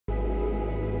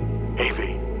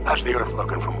Avy, how's the Earth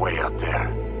looking from way up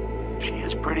there? She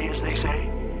as pretty as they say?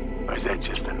 Or is that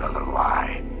just another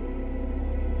lie?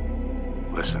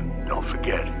 Listen, don't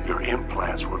forget, your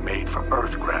implants were made for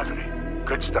Earth gravity.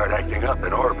 Could start acting up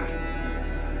in orbit.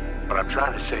 What I'm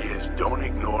trying to say is, don't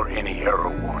ignore any error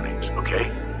warnings,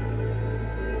 okay?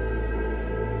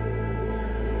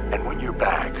 And when you're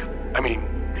back, I mean,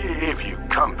 if you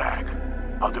come back,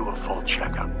 I'll do a full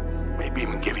checkup. Maybe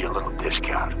even give you a little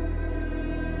discount.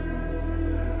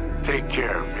 Take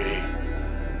care, V.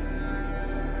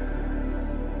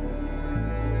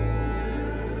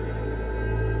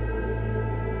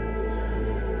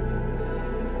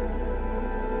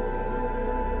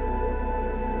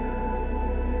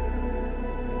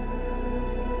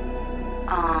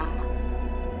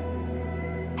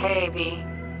 Hey, V.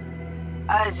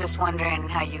 I was just wondering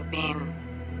how you've been.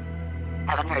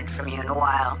 Haven't heard from you in a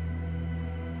while.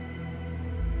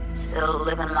 Still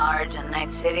living large in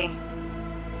Night City?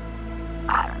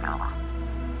 I don't know.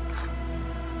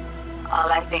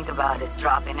 All I think about is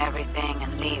dropping everything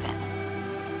and leaving.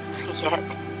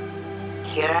 Yet,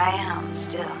 here I am,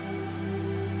 still.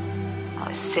 Oh,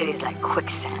 the city's like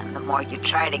quicksand. The more you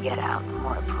try to get out, the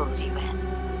more it pulls you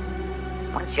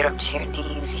in. Once you're up to your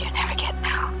knees, you're never getting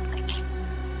out.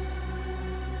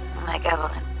 Like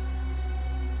Evelyn.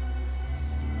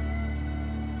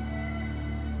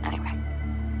 Anyway.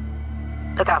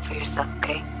 Look out for yourself,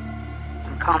 okay?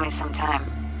 And call me sometime.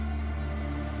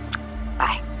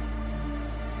 Bye.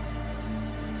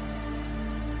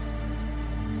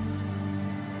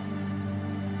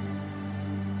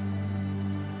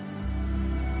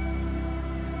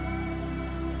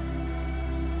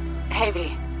 Hey,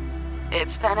 V.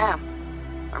 It's Pan Am.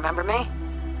 Remember me?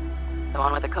 The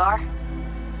one with the car?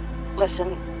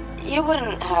 Listen, you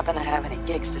wouldn't happen to have any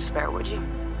gigs to spare, would you?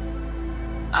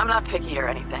 I'm not picky or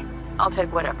anything. I'll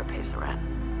take whatever pays the rent.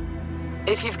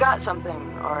 If you've got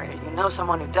something, or you know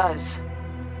someone who does,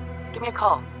 give me a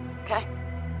call, okay?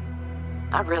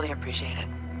 I'd really appreciate it.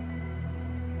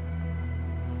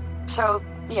 So,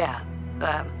 yeah,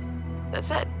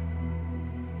 that's it.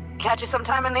 Catch you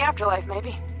sometime in the afterlife,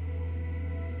 maybe.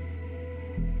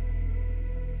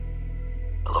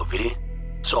 Hello, V.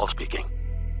 Saul speaking.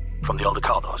 From the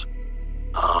Aldecaldos.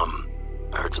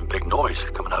 I heard some big noise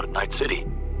coming out of Night City,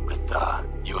 with,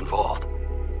 you involved.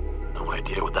 No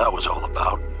idea what that was all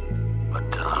about,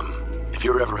 but, if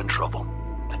you're ever in trouble,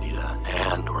 and need a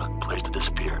hand or a place to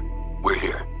disappear, we're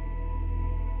here.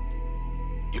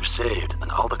 You saved an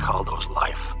Aldecaldo's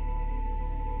life,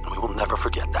 and we will never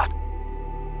forget that.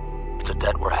 It's a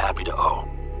debt we're happy to owe.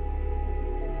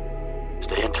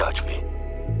 Stay in touch, V.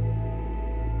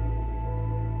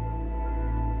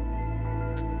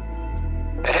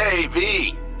 Hey,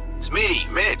 V. It's me,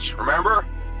 Mitch, remember?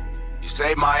 You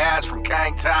saved my ass from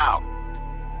Kang Tao.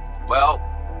 Well,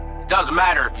 it doesn't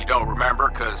matter if you don't remember,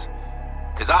 cause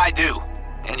I do.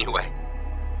 Anyway,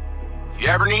 if you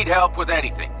ever need help with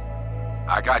anything,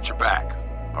 I got your back,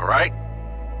 alright?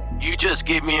 You just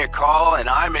give me a call and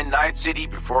I'm in Night City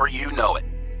before you know it.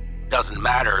 Doesn't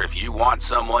matter if you want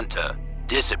someone to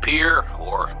disappear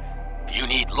or if you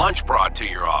need lunch brought to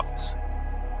your office.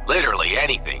 Literally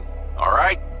anything. All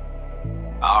right?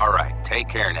 All right, take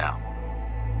care now.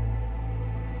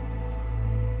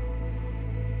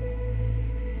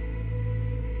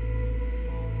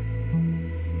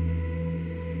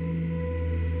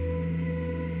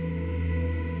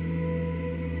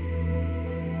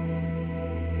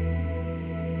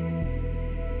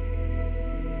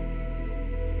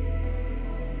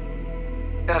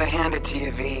 Gotta hand it to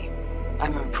you, V.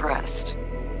 I'm impressed.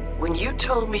 When you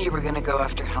told me you were gonna go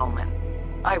after Hellman,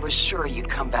 I was sure you'd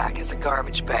come back as a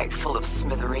garbage bag full of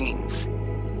smithereens.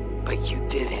 But you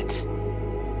didn't.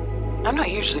 I'm not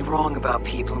usually wrong about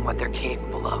people and what they're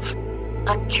capable of.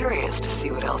 I'm curious to see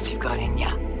what else you've got in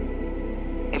ya.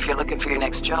 If you're looking for your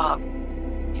next job,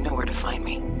 you know where to find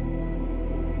me.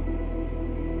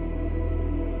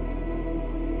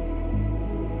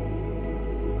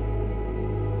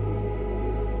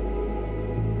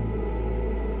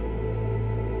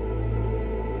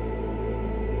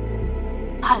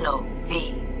 Hello,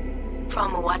 V.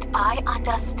 From what I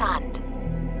understand,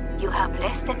 you have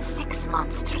less than 6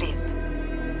 months to live.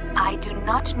 I do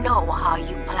not know how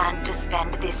you plan to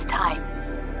spend this time.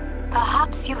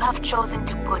 Perhaps you have chosen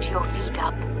to put your feet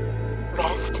up,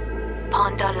 rest,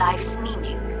 ponder life's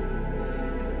meaning.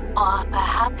 Or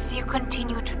perhaps you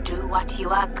continue to do what you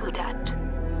are good at.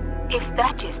 If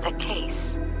that is the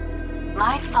case,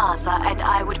 my father and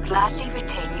I would gladly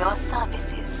retain your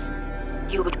services.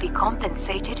 You would be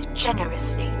compensated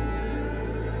generously.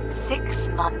 6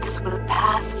 months will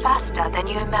pass faster than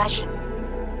you imagine.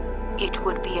 It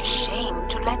would be a shame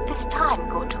to let this time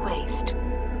go to waste.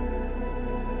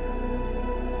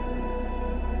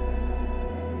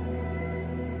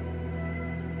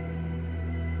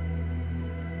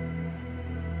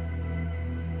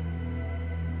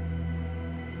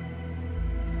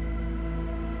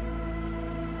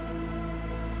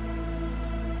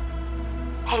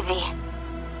 Hey, V.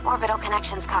 Orbital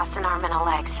connections cost an arm and a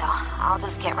leg, so I'll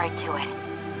just get right to it.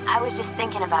 I was just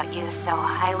thinking about you, so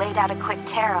I laid out a quick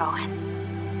tarot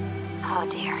and... oh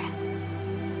dear.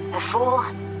 The Fool,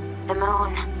 the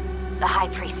Moon, the High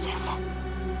Priestess.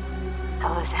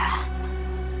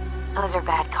 Those are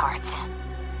bad cards.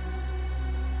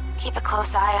 Keep a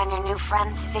close eye on your new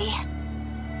friends, V.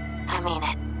 I mean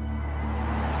it.